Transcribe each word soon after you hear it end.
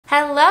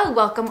Hello,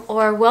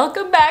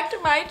 welcome back to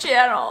my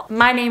channel.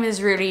 My name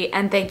is Rudi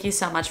and thank you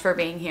so much for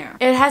being here.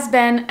 It has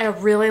been a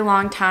really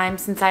long time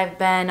since I've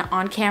been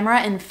on camera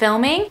and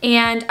filming,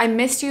 and I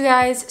missed you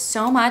guys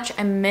so much.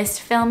 I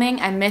missed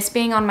filming, I missed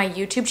being on my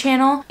YouTube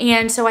channel,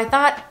 and so I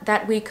thought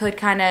that we could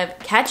kind of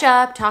catch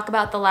up, talk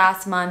about the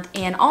last month,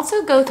 and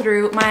also go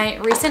through my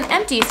recent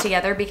empties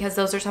together because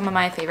those are some of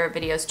my favorite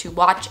videos to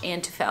watch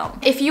and to film.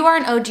 If you are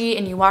an OG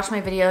and you watch my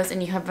videos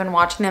and you have been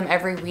watching them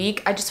every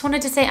week, I just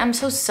wanted to say I'm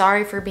so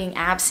sorry for being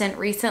absent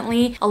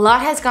recently. A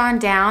lot has gone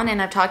down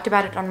and I've talked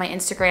about it on my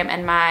Instagram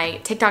and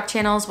my TikTok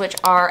channels, which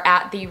are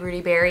at the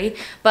Rudi Berry.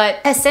 But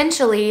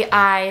essentially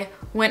I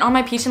went on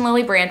my Peach and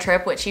Lily brand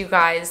trip, which you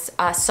guys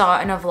saw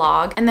in a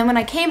vlog. And then when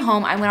I came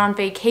home, I went on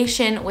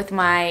vacation with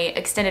my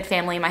extended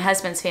family, my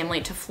husband's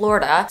family, to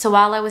Florida. So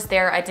while I was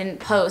there, I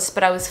didn't post,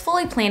 but I was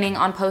fully planning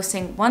on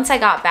posting once I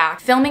got back,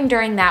 filming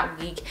during that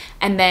week,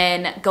 and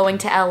then going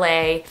to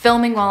LA,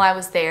 filming while I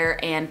was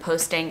there, and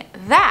posting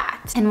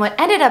that. And what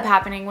ended up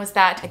happening was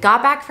that I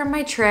got back from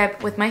my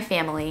trip with my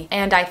family,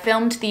 and I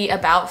filmed the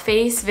about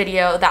face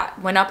video that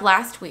went up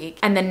last week,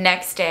 and the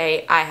next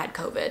day I had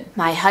COVID.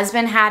 My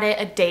husband had it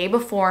a day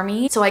before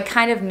me, so I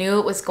kind of knew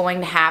it was going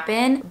to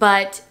happen,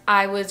 but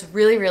I was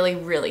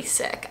really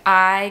sick.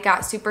 I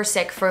got super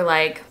sick for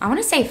like, I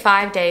wanna say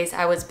 5 days.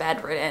 I was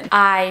bedridden.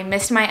 I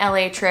missed my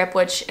LA trip,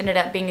 which ended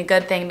up being a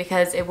good thing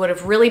because it would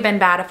have really been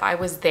bad if I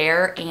was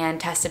there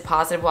and tested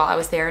positive while I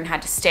was there and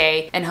had to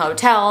stay in a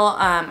hotel.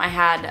 I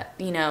had,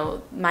 you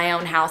know, my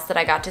own house that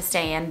I got to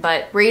stay in,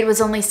 but Reed was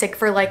only sick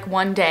for like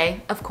 1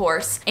 day, of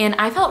course, and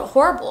I felt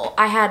horrible.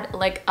 I had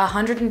like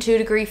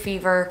 102-degree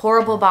fever,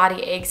 horrible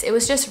body aches. It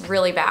was just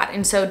really bad.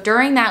 And so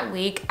during that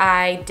week,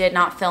 I did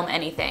not film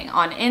anything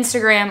on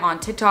Instagram, on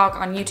TikTok,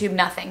 on YouTube,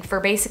 nothing for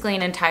basically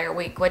an entire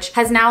week, which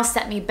has now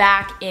set me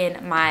back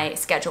in my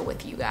schedule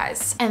with you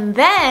guys. And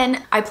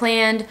then I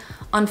planned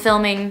on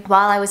filming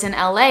while I was in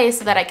LA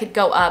so that I could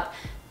go up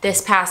this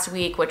past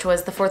week, which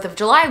was the 4th of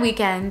July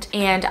weekend,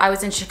 and I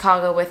was in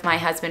Chicago with my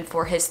husband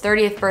for his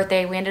 30th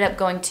birthday. We ended up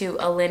going to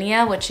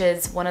Alinea, which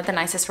is one of the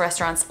nicest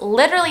restaurants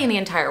literally in the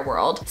entire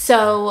world.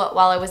 So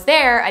while I was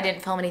there, I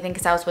didn't film anything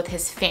because I was with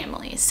his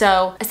family.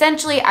 So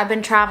essentially I've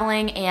been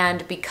traveling,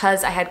 and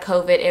because I had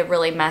COVID, it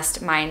really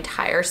messed my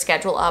entire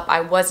schedule up. I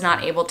was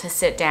not able to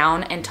sit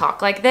down and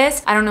talk like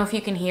this. I don't know if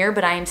you can hear,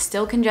 but I am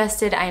still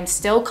congested. I am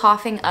still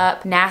coughing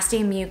up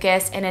nasty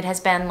mucus, and it has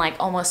been like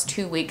almost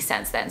 2 weeks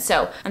since then.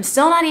 So I'm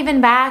still not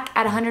even back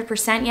at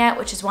 100% yet,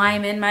 which is why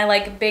I'm in my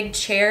like big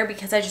chair,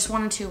 because I just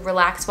wanted to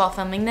relax while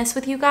filming this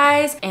with you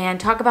guys and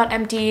talk about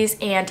empties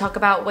and talk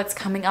about what's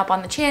coming up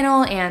on the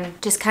channel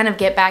and just kind of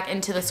get back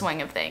into the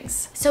swing of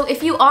things. So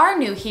if you are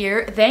new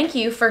here, thank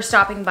you for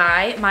stopping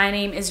by. My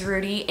name is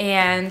Rudi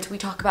and we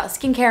talk about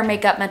skincare,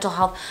 makeup, mental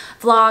health,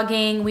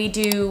 vlogging. We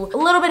do a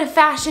little bit of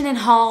fashion and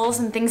hauls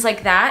and things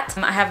like that.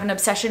 I have an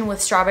obsession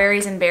with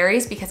strawberries and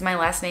berries because my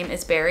last name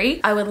is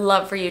Berry. I would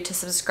love for you to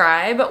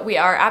subscribe. We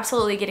are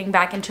absolutely getting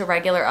back into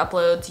regular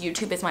uploads.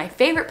 YouTube is my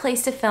favorite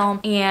place to film,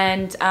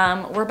 and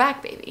we're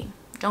back, baby.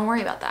 Don't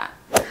worry about that.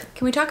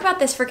 Can we talk about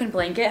this freaking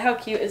blanket? How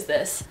cute is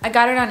this? I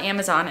got it on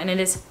Amazon and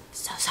it is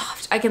so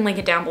soft. I can link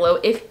it down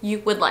below if you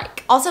would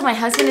like. Also, my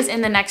husband is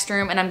in the next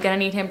room and I'm gonna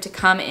need him to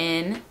come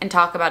in and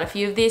talk about a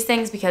few of these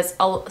things because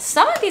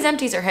some of these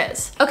empties are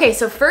his. Okay,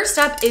 so first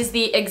up is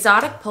the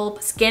Exotic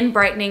Pulp Skin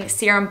Brightening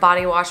Serum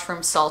Body Wash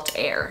from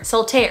Saltaire.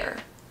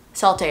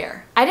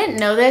 Saltaire. I didn't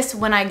know this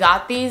when I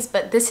got these,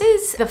 but this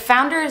is, the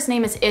founder's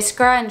name is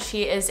Iskra, and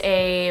she is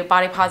a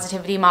body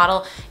positivity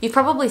model. You've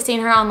probably seen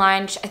her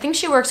online. I think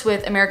she works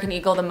with American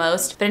Eagle the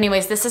most, but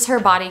anyways, this is her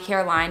body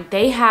care line.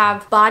 They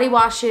have body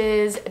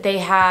washes, they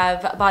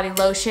have body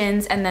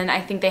lotions, and then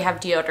I think they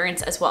have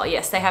deodorants as well.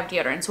 Yes, they have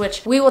deodorants,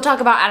 which we will talk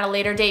about at a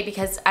later date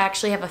because I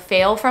actually have a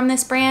fail from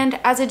this brand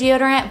as a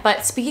deodorant.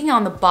 But speaking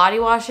on the body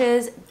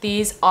washes,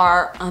 these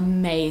are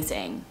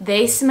amazing.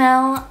 They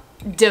smell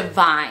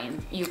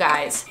divine, you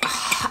guys.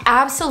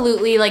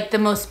 Absolutely like the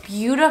most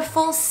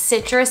beautiful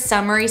citrus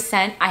summery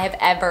scent I have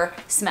ever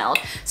smelled.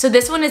 So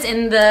this one is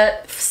in the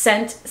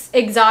scent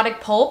Exotic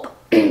Pulp,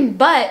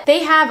 but they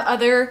have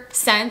other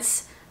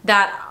scents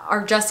that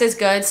are just as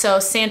good. So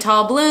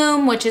Santal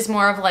Bloom, which is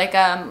more of like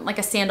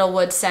a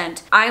sandalwood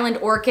scent. Island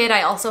Orchid,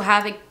 I also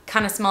have, it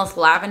kind of smells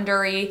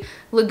lavendery.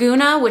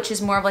 Laguna, which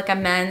is more of like a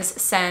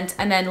men's scent.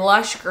 And then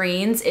Lush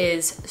Greens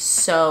is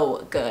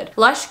so good.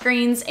 Lush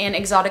Greens and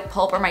Exotic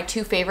Pulp are my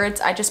two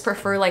favorites. I just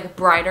prefer like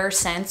brighter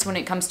scents when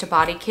it comes to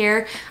body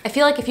care. I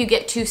feel like if you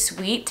get too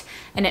sweet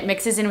and it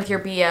mixes in with your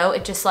BO,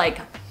 it just like,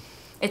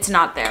 it's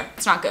not there.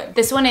 It's not good.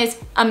 This one is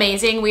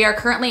amazing. We are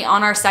currently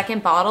on our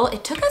second bottle.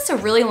 It took us a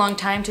really long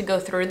time to go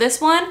through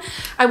this one.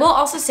 I will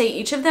also say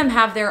each of them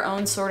have their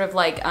own sort of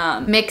like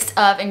mix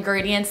of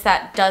ingredients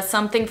that does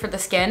something for the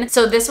skin.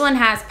 So this one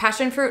has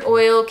passion fruit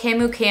oil,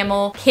 camu,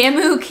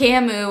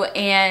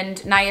 and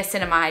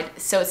niacinamide.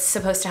 So it's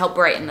supposed to help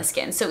brighten the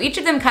skin. So each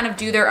of them kind of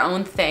do their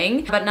own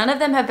thing, but none of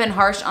them have been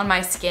harsh on my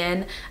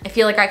skin. I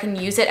feel like I can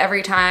use it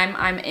every time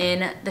I'm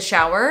in the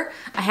shower.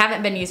 I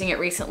haven't been using it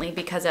recently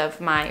because of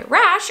my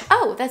rash, rash.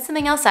 Oh, that's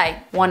something else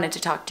I wanted to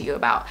talk to you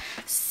about.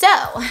 So,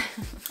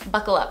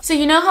 buckle up. So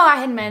you know how I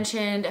had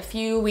mentioned a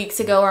few weeks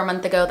ago or a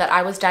month ago that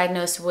I was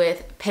diagnosed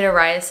with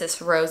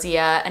pityriasis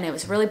rosea, and it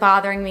was really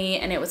bothering me,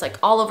 and it was like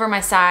all over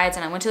my sides,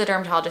 and I went to the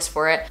dermatologist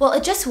for it. Well,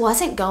 it just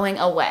wasn't going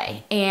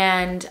away.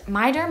 And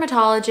my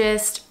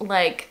dermatologist,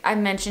 like I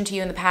mentioned to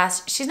you in the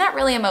past, she's not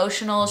really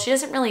emotional. She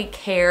doesn't really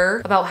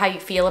care about how you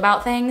feel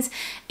about things.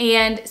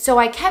 And so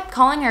I kept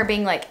calling her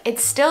being like,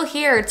 it's still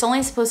here. It's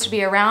only supposed to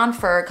be around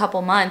for a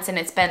couple months, and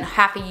it's been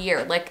half a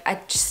year. Like,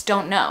 I just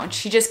don't know. And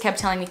she just kept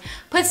telling me,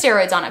 put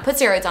steroids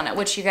on it,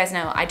 which you guys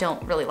know I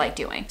don't really like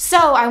doing. So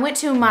I went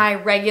to my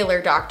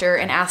regular doctor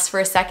and asked for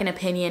a second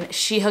opinion.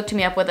 She hooked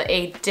me up with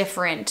a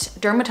different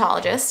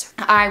dermatologist.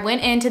 I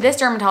went into this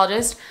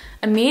dermatologist,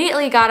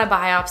 immediately got a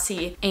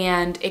biopsy,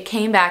 and it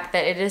came back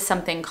that it is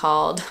something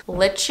called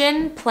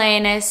lichen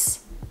planus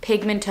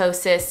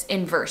pigmentosus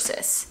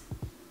inversus.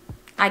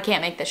 I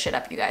can't make this shit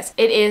up, you guys.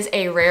 It is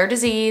a rare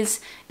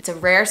disease. It's a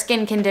rare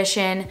skin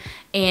condition,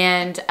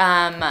 and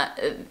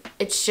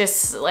it's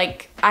just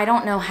like, I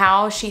don't know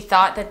how she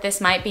thought that this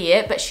might be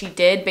it, but she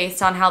did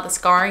based on how the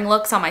scarring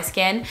looks on my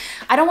skin.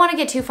 I don't want to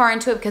get too far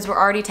into it because we're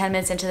already 10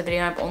 minutes into the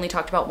video and I've only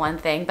talked about one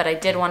thing, but I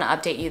did want to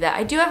update you that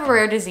I do have a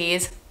rare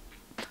disease.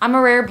 I'm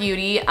a rare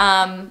beauty,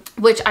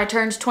 which I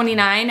turned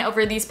 29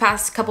 over these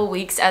past couple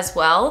weeks as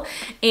well.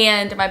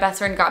 And my best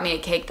friend got me a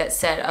cake that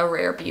said a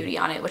rare beauty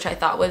on it, which I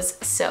thought was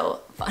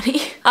so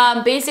funny.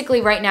 Basically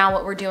right now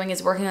what we're doing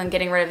is working on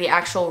getting rid of the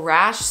actual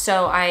rash.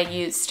 So I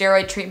use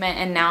steroid treatment,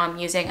 and now I'm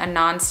using a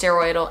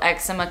non-steroidal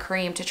eczema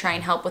cream to try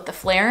and help with the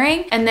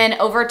flaring. And then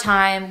over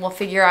time, we'll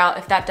figure out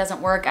if that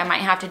doesn't work, I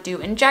might have to do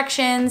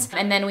injections,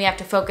 and then we have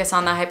to focus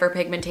on the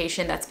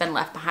hyperpigmentation that's been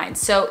left behind.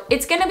 So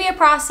it's gonna be a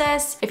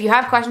process. If you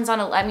have questions on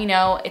it, let me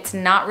know. It's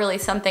not really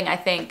something I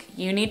think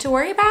you need to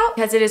worry about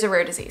because it is a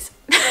rare disease.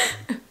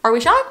 Are we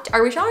shocked?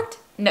 Are we shocked?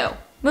 No.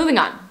 Moving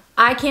on.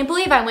 I can't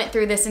believe I went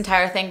through this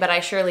entire thing, but I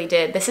surely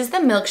did. This is the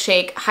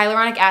Milkshake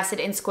Hyaluronic Acid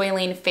and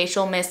Squalene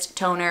Facial Mist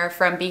Toner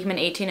from Beekman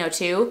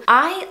 1802.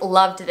 I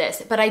loved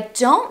this, but I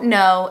don't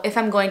know if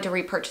I'm going to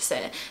repurchase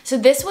it. So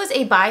this was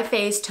a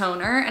bi-phase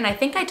toner, and I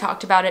think I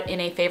talked about it in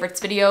a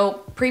favorites video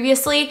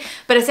previously,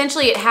 but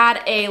essentially it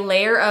had a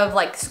layer of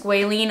like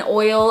squalene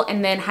oil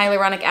and then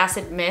hyaluronic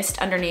acid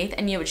mist underneath,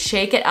 and you would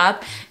shake it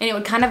up and it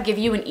would kind of give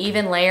you an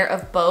even layer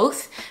of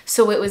both.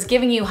 So it was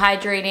giving you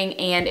hydrating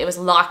and it was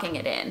locking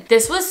it in.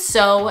 This was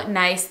so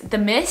nice. The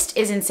mist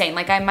is insane.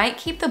 Like, I might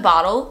keep the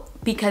bottle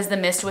because the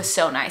mist was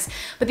so nice.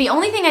 But the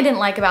only thing I didn't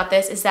like about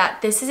this is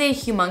that this is a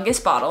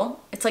humongous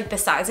bottle. It's like the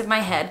size of my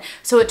head.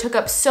 So it took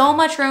up so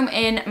much room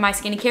in my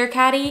skincare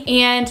caddy.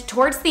 And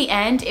towards the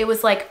end, it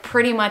was like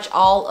pretty much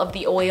all of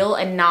the oil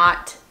and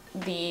not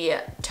the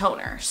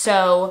toner.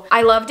 So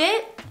I loved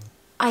it.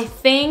 I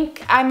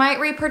think I might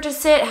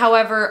repurchase it.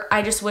 However,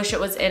 I just wish it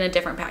was in a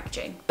different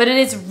packaging. But it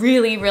is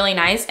really, really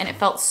nice, and it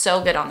felt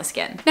so good on the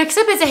skin. Next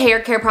up is a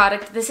hair care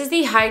product. This is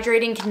the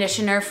Hydrating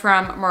Conditioner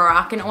from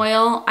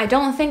Moroccan-Oil. I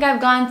don't think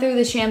I've gone through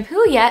the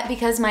shampoo yet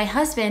because my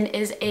husband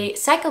is a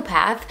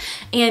psychopath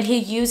and he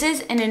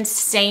uses an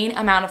insane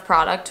amount of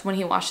product when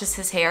he washes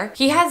his hair.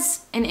 He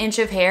has an inch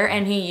of hair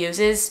and he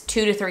uses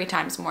 2 to 3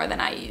 times more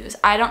than I use.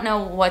 I don't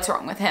know what's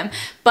wrong with him,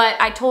 but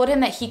I told him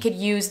that he could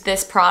use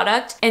this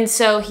product, and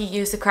so he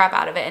used the crap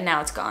out of it and now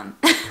it's gone.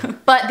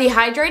 But the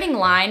hydrating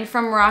line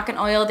from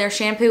Moroccan-Oil, their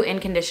shampoo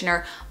and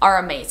conditioner are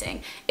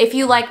amazing. If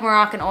you like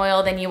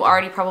Moroccan-Oil, then you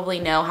already probably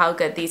know how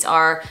good these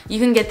are. You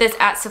can get this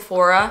at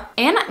Sephora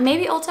and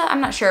maybe Ulta, I'm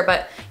not sure,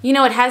 but you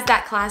know, it has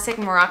that classic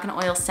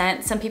Moroccan-Oil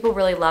scent. Some people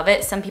really love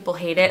it, some people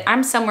hate it.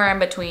 I'm somewhere in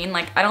between.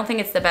 Like, I don't think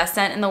it's the best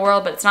scent in the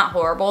world, but it's not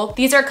horrible.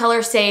 These are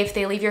color safe.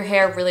 They leave your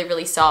hair really,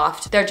 really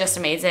soft. They're just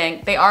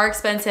amazing. They are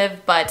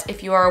expensive, but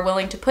if you are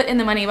willing to put in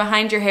the money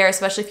behind your hair,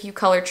 especially if you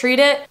color treat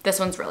it,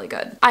 this one's really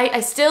good. I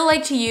still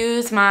like to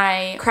use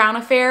my Crown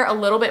Affair a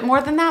little bit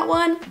more than that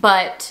one,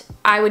 but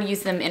I would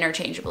use them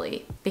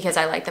interchangeably because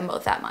I like them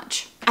both that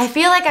much. I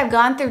feel like I've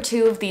gone through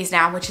 2 of these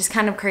now, which is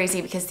kind of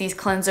crazy because these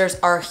cleansers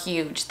are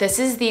huge. This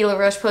is the La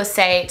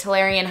Roche-Posay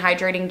Toleriane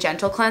Hydrating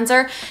Gentle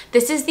Cleanser.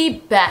 This is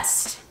the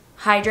best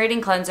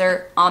hydrating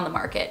cleanser on the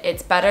market.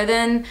 It's better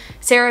than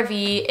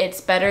CeraVe.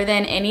 It's better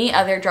than any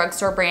other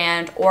drugstore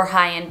brand or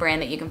high-end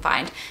brand that you can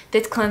find.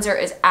 This cleanser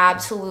is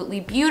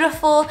absolutely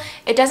beautiful.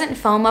 It doesn't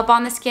foam up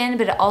on the skin,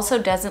 but it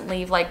also doesn't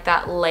leave like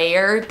that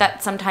layer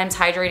that sometimes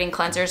hydrating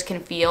cleansers can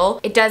feel.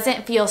 It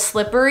doesn't feel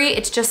slippery.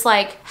 It's just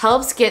like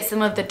helps get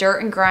some of the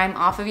dirt and grime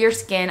off of your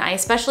skin. I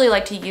especially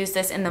like to use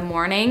this in the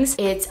mornings.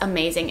 It's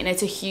amazing, and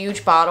it's a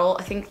huge bottle.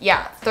 I think,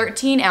 yeah,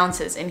 13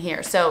 ounces in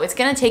here. So it's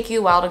gonna take you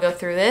a while to go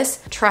through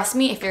this. Trust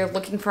me, if you're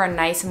looking for a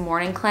nice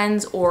morning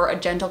cleanse or a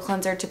gentle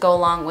cleanser to go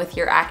along with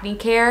your acne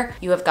care,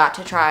 you have got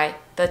to try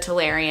the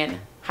Toleriane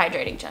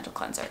Hydrating Gentle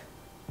Cleanser.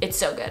 It's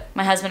so good.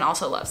 My husband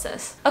also loves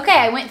this. Okay,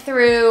 I went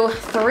through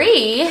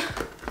three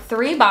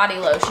body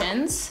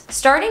lotions,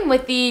 starting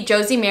with the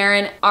Josie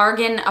Maran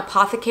Argan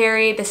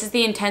Apothecary. This is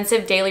the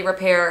Intensive Daily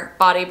Repair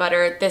Body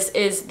Butter. This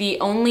is the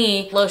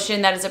only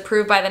lotion that is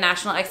approved by the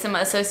National Eczema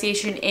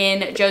Association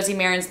in Josie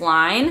Maran's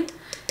line.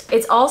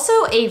 It's also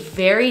a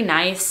very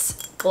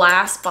nice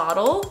glass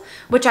bottle,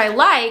 which I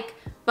like,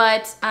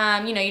 but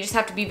you know, you just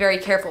have to be very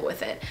careful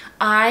with it.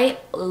 I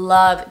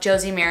love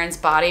Josie Maran's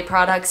body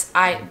products,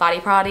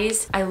 body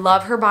produce. I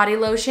love her body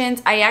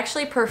lotions. I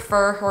actually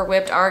prefer her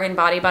whipped argan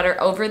body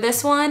butter over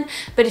this one,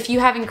 but if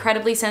you have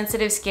incredibly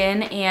sensitive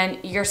skin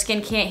and your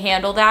skin can't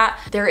handle that,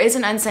 there is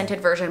an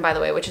unscented version, by the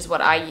way, which is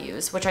what I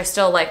use, which I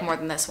still like more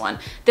than this one.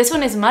 This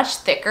one is much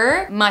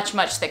thicker, much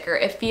thicker.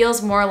 It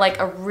feels more like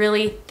a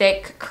really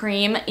thick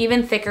cream,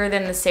 even thicker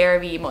than the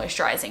CeraVe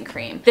moisturizing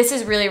cream. This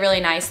is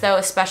really nice though,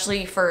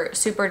 especially for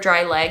super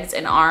dry legs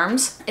and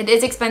arms. It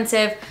is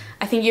expensive.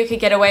 I think you could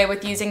get away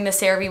with using the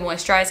CeraVe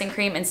moisturizing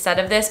cream instead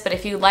of this, but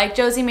if you like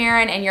Josie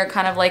Maran and you're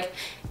kind of like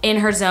in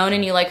her zone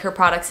and you like her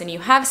products and you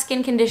have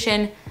skin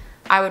condition,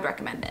 I would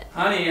recommend it.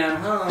 Honey, I'm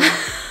home.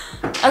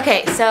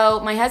 Okay, so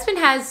my husband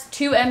has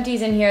 2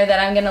 empties in here that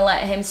I'm gonna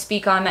let him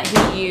speak on that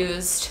he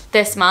used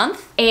this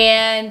month.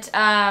 And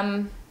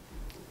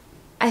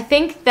I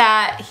think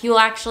that he'll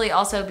actually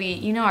also be,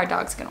 you know, our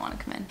dog's gonna wanna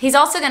come in. He's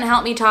also gonna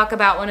help me talk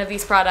about one of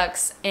these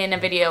products in a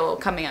video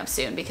coming up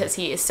soon because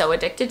he is so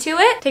addicted to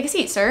it. Take a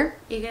seat, sir.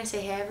 Are you gonna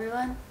say hey,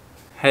 everyone?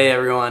 Hey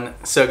everyone,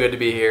 so good to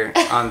be here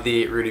on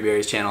the Rudy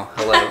Berry's channel.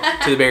 Hello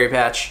to the Berry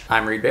Patch.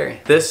 I'm Reed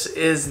Berry. This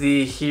is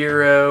the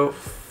Hero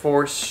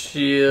Force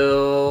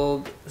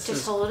Shield.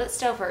 Just hold it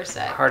still for a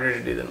sec. Harder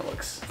to do than it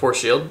looks. Force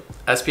Shield,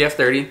 SPF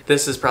 30.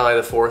 This is probably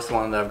the 4th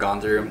one that I've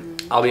gone through.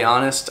 I'll be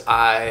honest,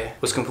 I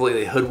was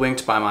completely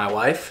hoodwinked by my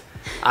wife.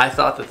 I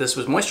thought that this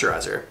was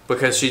moisturizer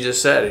because she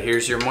just said,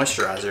 here's your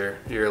moisturizer,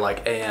 your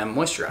like AM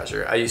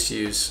moisturizer. I used to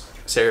use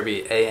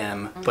CeraVe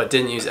AM, but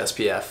didn't use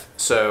SPF.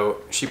 So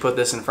she put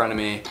this in front of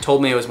me,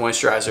 told me it was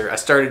moisturizer. I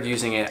started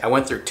using it. I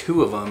went through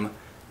 2 of them,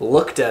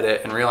 looked at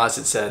it and realized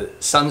it said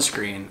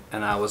sunscreen.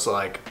 And I was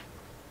like,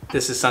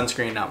 this is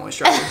sunscreen, not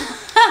moisturizer.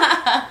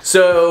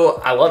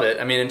 So I love it.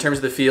 I mean, in terms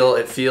of the feel,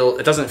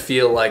 it doesn't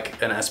feel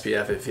like an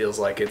SPF. It feels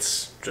like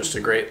it's just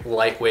a great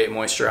lightweight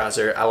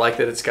moisturizer. I like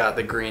that it's got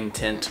the green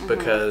tint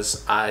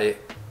because I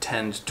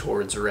tend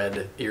towards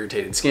red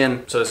irritated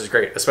skin. So this is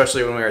great,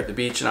 especially when we were at the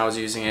beach and I was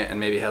using it and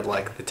maybe had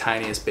like the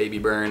tiniest baby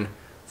burn.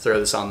 Throw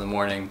this on in the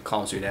morning,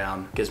 calms me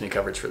down, gives me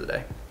coverage for the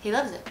day. He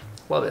loves it.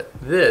 Love it.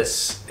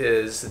 This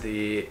is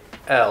the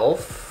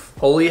e.l.f.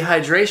 Holy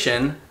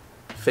Hydration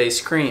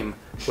Face Cream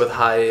with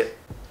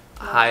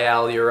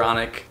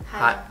hyaluronic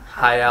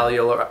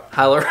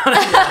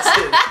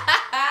acid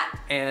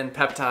and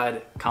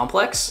peptide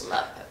complex.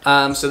 Love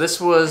it. So this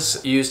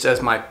was used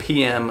as my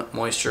PM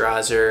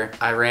moisturizer.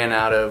 I ran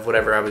out of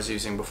whatever I was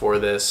using before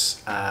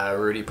this.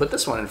 Rudy put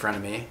this one in front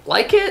of me.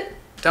 Like it,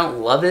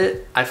 don't love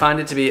it. I find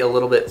it to be a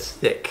little bit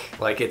thick.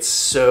 Like it's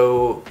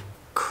so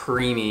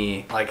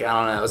creamy. Like, I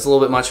don't know, it's a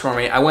little bit much for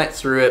me. I went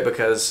through it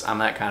because I'm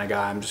that kind of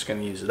guy. I'm just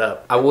gonna use it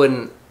up. I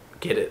wouldn't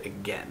get it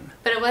again.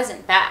 But it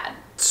wasn't bad.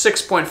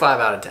 6.5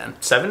 out of 10.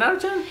 7 out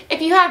of 10?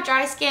 If you have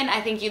dry skin,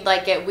 I think you'd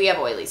like it. We have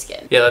oily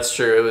skin. Yeah, that's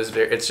true. It was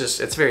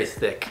it's very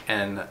thick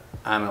and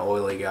I'm an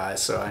oily guy,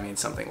 so I need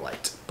something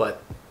light.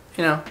 But,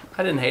 you know,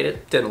 I didn't hate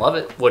it. Didn't love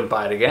it. Wouldn't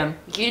buy it again.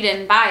 You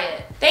didn't buy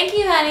it. Thank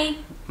you, honey.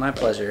 My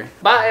pleasure.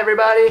 Bye,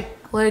 everybody.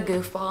 What a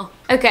goofball.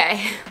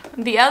 Okay,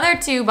 the other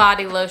 2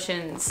 body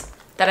lotions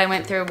that I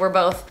went through were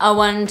both a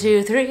 1,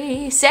 2,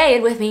 3, say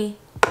it with me,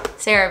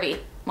 CeraVe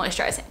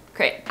moisturizing.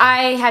 Great.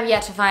 I have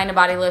yet to find a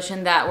body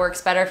lotion that works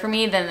better for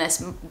me than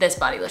this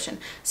body lotion.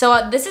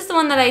 So this is the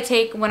one that I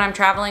take when I'm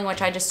traveling,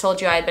 which I just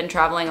told you I had been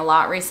traveling a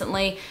lot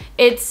recently.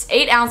 It's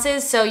 8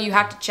 ounces, so you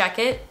have to check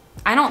it.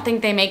 I don't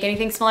think they make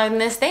anything smaller than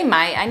this. They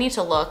might. I need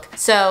to look.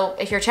 So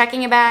if you're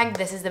checking a bag,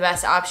 this is the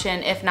best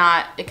option. If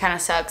not, it kind of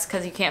sucks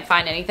because you can't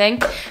find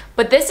anything.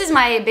 But this is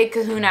my big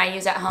kahuna I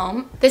use at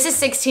home. This is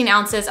 16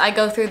 ounces. I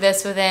go through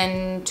this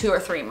within 2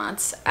 or 3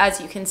 months, as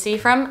you can see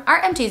from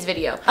our Empties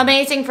video.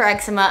 Amazing for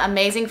eczema,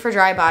 amazing for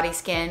dry body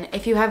skin.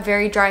 If you have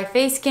very dry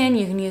face skin,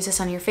 you can use this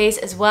on your face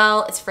as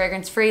well. It's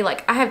fragrance free.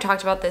 Like, I have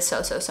talked about this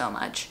so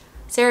much.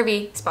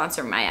 CeraVe,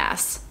 sponsor my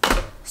ass.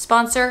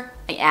 Sponsor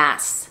my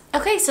ass.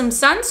 Okay, some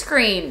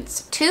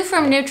sunscreens. 2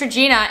 from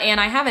Neutrogena,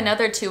 and I have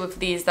another 2 of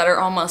these that are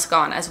almost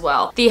gone as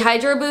well. The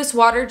Hydro Boost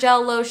Water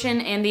Gel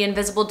Lotion and the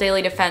Invisible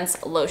Daily Defense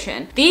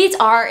Lotion. These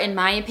are, in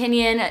my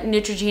opinion,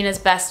 Neutrogena's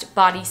best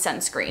body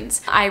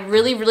sunscreens. I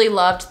really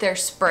loved their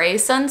spray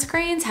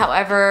sunscreens.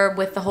 However,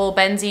 with the whole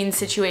benzene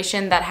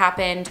situation that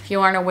happened, if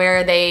you aren't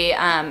aware, they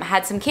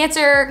had some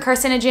cancer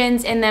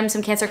carcinogens in them,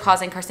 some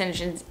cancer-causing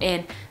carcinogens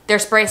in their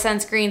spray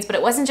sunscreens, but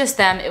it wasn't just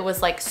them, it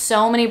was like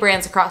so many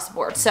brands across the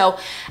board. So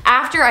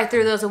after I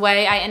threw those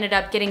away, I ended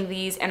up getting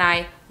these and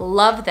I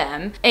love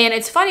them. And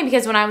it's funny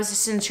because when I was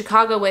just in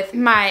Chicago with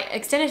my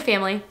extended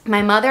family,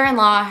 my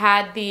mother-in-law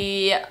had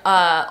the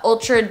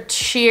Ultra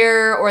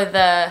Sheer or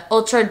the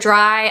Ultra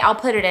Dry, I'll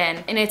put it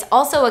in, and it's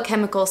also a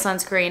chemical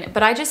sunscreen,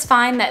 but I just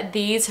find that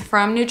these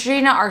from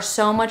Neutrogena are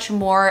so much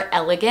more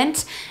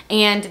elegant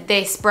and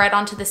they spread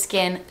onto the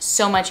skin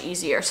so much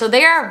easier. So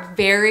they are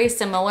very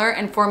similar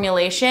in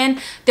formulation.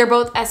 They're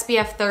both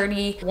SPF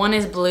 30. One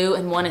is blue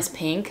and one is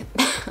pink.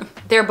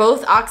 They're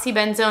both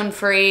oxybenzone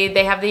free.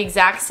 They have the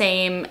exact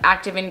same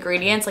active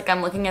ingredients. Like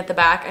I'm looking at the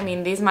back. I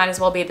mean, these might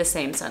as well be the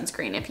same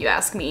sunscreen if you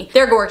ask me.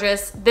 They're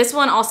gorgeous. This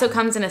one also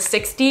comes in a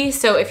 60,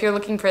 so if you're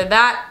looking for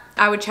that,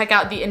 I would check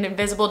out the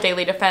Invisible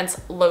Daily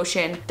Defense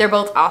Lotion. They're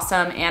both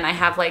awesome, and I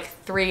have like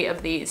 3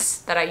 of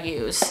these that I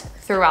use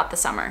throughout the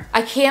summer.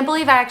 I can't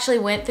believe I actually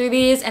went through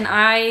these, and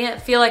I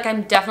feel like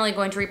I'm definitely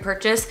going to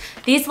repurchase.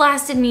 These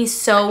lasted me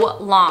so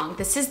long.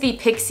 This is the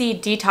Pixi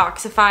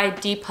Detoxify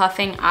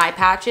Depuffing Eye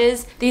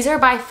Patches. These are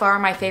by far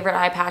my favorite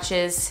eye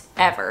patches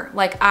ever.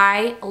 Like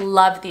I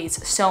love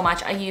these so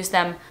much. I use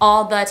them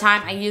all the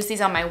time. I use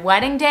these on my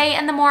wedding day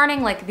in the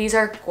morning. Like these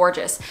are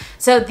gorgeous.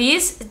 So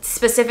these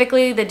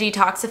specifically, the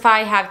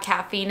Detoxify, have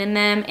caffeine in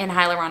them and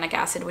hyaluronic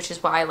acid, which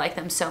is why I like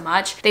them so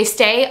much. They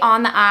stay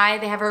on the eye.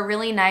 They have a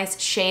really nice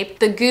shape.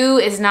 The goo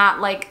is not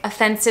like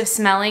offensive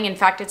smelling. In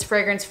fact, it's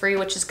fragrance free,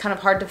 which is kind of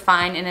hard to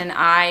find in an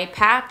eye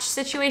patch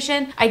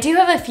situation. I do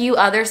have a few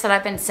others that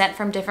I've been sent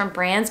from different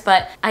brands,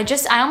 but I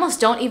almost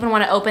don't even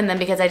want to open them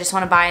because I just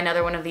want to buy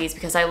another one of these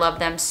because I love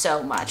them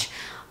so much.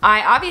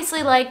 I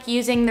obviously like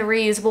using the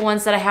reusable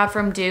ones that I have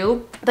from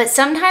Dew, but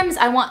sometimes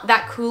I want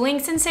that cooling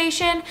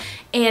sensation,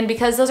 and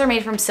because those are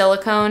made from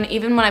silicone,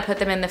 even when I put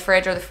them in the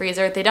fridge or the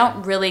freezer, they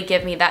don't really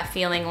give me that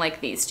feeling like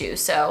these do.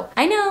 So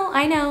I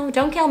know,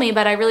 don't kill me,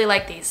 but I really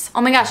like these.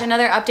 Oh my gosh,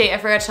 another update I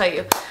forgot to tell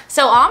you.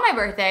 So on my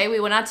birthday, we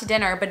went out to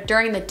dinner, but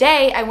during the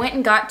day, I went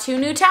and got 2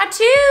 new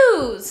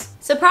tattoos.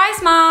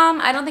 Surprise,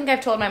 Mom. I don't think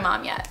I've told my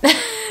mom yet.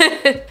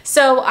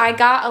 So I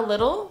got a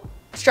little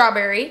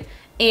strawberry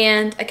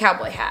and a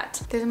cowboy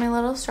hat. There's my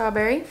little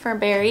strawberry for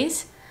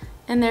berries,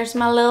 and there's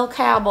my little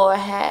cowboy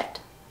hat.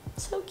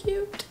 So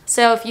cute.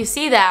 So if you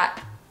see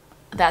that,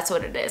 that's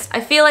what it is. I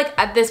feel like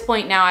at this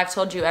point now I've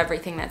told you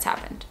everything that's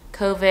happened.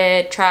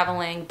 COVID,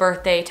 traveling,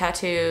 birthday,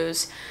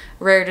 tattoos,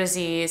 rare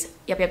disease.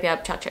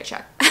 Yep,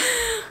 check.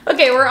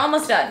 Okay, we're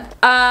almost done.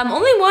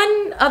 Only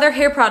one other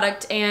hair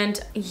product, and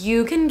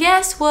you can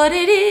guess what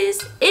it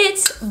is.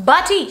 It's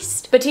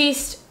Batiste.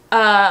 Batiste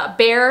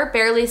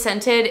Barely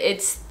Scented.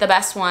 It's the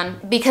best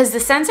one because the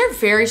scents are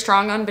very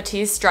strong on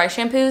Batiste dry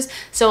shampoos,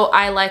 so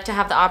I like to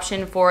have the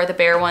option for the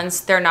Bare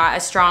ones. They're not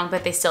as strong,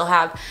 but they still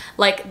have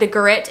like the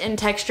grit and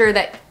texture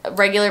that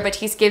regular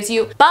Batiste gives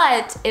you,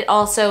 but it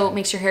also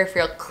makes your hair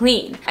feel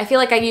clean. I feel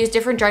like I use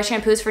different dry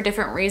shampoos for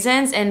different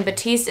reasons, and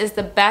Batiste is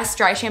the best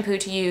dry shampoo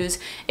to use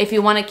if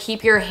you want to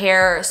keep your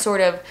hair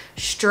sort of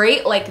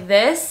straight like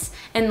this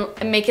and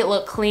make it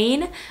look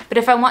clean. But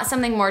if I want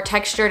something more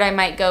textured, I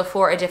might go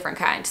for a different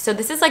kind. So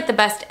this is like the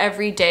best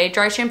everyday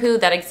dry shampoo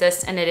that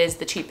exists, and it is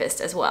the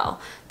cheapest as well.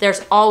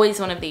 There's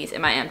always one of these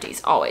in my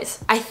empties,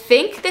 always. I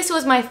think this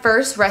was my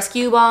first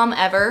rescue balm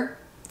ever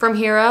from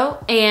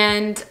Hero,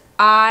 and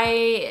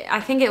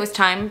I think it was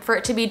time for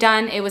it to be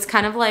done. It was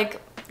kind of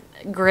like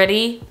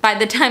gritty by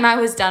the time I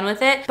was done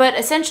with it. But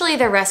essentially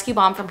the Rescue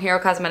Balm from Hero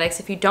Cosmetics,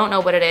 if you don't know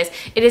what it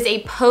is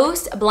a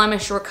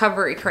post-blemish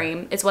recovery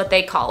cream is what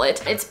they call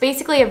it. It's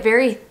basically a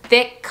very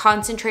thick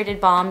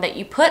concentrated balm that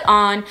you put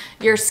on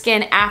your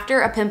skin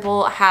after a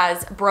pimple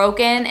has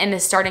broken and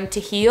is starting to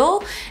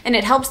heal, and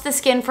it helps the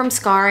skin from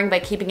scarring by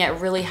keeping it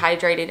really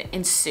hydrated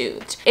and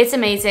soothed. It's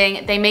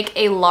amazing. They make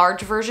a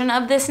large version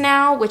of this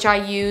now, which I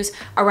use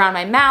around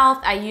my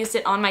mouth. I used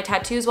it on my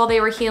tattoos while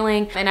they were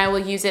healing, and I will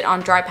use it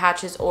on dry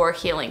patches or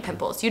healing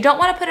pimples. You don't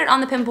want to put it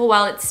on the pimple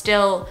while it's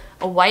still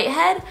a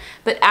whitehead,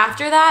 but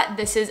after that,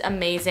 this is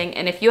amazing.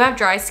 And if you have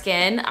dry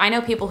skin, I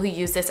know people who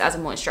use this as a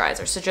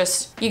moisturizer, so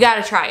just, you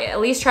gotta try it.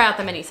 At least try out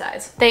the mini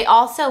size. They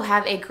also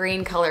have a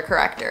green color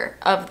corrector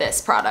of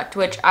this product,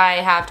 which I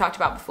have talked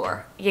about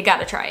before. You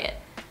gotta try it.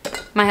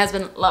 My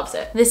husband loves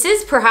it. This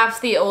is perhaps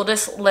the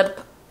oldest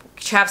lip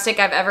chapstick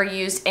I've ever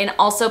used, and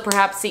also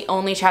perhaps the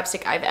only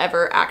chapstick I've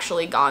ever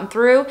actually gone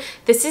through.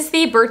 This is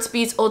the Burt's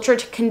Bees Ultra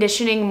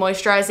Conditioning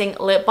Moisturizing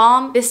Lip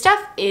Balm. This stuff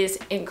is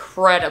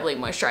incredibly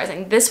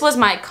moisturizing. This was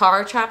my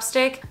car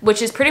chapstick, which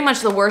is pretty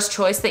much the worst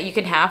choice that you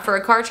can have for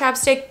a car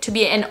chapstick, to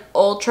be an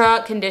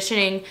ultra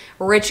conditioning,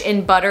 rich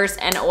in butters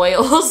and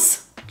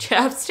oils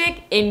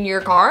chapstick in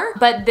your car.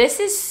 But this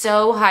is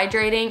so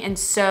hydrating and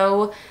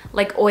so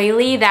like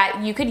oily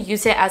that you could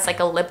use it as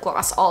like a lip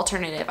gloss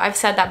alternative. I've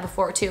said that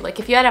before too. Like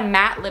if you had a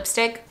matte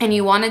lipstick and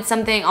you wanted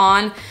something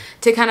on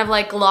to kind of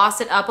like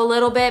gloss it up a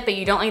little bit, but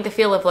you don't like the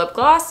feel of lip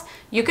gloss,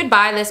 you could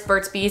buy this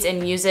Burt's Bees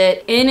and use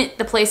it in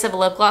the place of a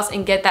lip gloss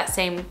and get that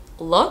same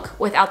look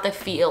without the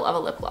feel of a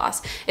lip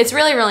gloss. It's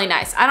really, really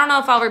nice. I don't know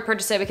if I'll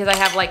repurchase it because I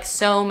have like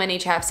so many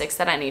chapsticks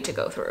that I need to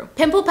go through.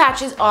 Pimple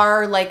patches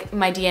are like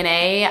my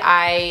DNA.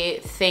 I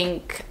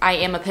think I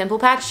am a pimple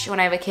patch. When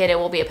I have a kid, it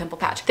will be a pimple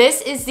patch.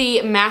 This is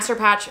the Master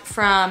Patch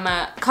from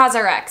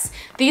CosRX.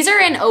 These are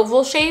in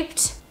oval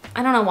shaped.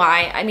 I don't know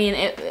why. I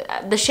mean,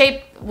 the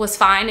shape was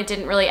fine. It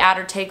didn't really add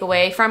or take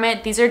away from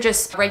it. These are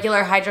just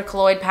regular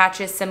hydrocolloid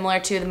patches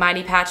similar to the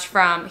Mighty Patch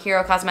from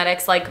Hero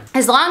Cosmetics. Like,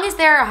 as long as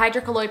they're a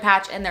hydrocolloid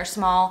patch and they're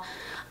small,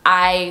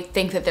 I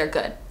think that they're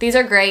good. These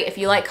are great. If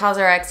you like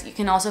CosRX, you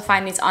can also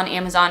find these on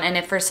Amazon. And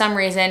if for some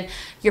reason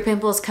your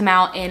pimples come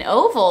out in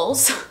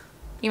ovals,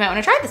 you might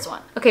wanna try this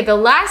one. Okay, the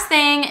last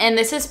thing, and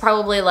this is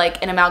probably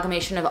like an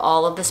amalgamation of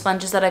all of the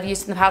sponges that I've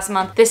used in the past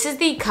month. This is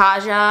the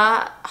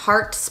Kaja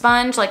Heart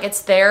Sponge. Like,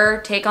 it's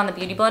their take on the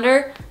Beauty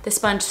Blender. This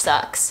sponge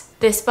sucks.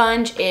 This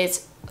sponge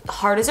is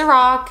hard as a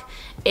rock.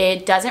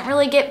 It doesn't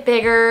really get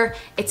bigger.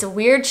 It's a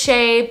weird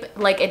shape.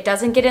 Like, it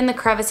doesn't get in the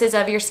crevices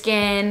of your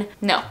skin.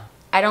 No,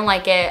 I don't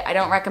like it. I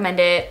don't recommend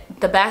it.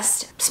 The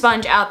best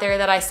sponge out there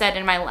that I said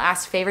in my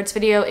last favorites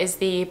video is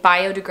the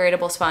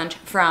biodegradable sponge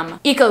from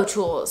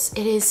EcoTools.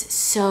 It is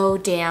so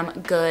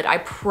damn good. I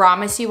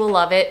promise you will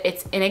love it.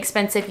 It's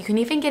inexpensive. You can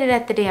even get it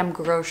at the damn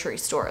grocery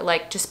store.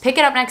 Like, just pick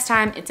it up next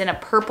time. It's in a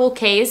purple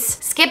case.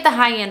 Skip the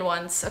high-end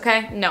ones,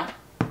 okay? No.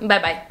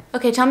 Bye-bye.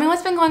 Okay, tell me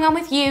what's been going on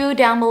with you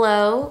down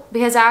below,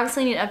 because I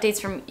obviously need updates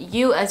from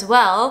you as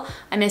well.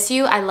 I miss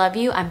you. I love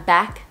you. I'm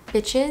back,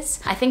 bitches.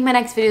 I think my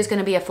next video is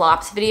gonna be a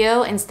flops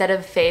video instead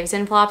of faves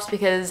and flops,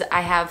 because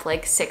I have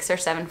like 6 or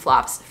 7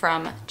 flops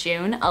from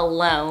June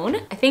alone.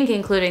 I think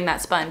including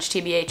that sponge,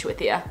 TBH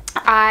with you.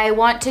 I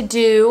want to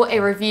do a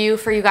review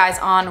for you guys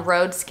on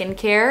Rhode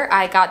skincare.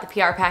 I got the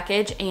PR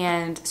package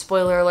and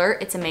spoiler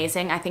alert, it's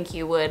amazing. I think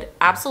you would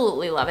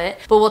absolutely love it,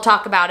 but we'll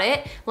talk about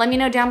it. Let me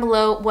know down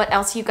below what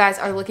else you guys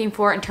are looking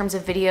for in terms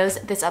of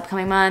videos this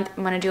upcoming month.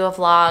 I'm gonna do a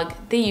vlog,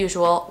 the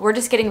usual. We're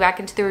just getting back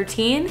into the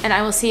routine, and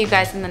I will see you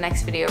guys in the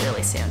next video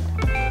really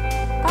soon.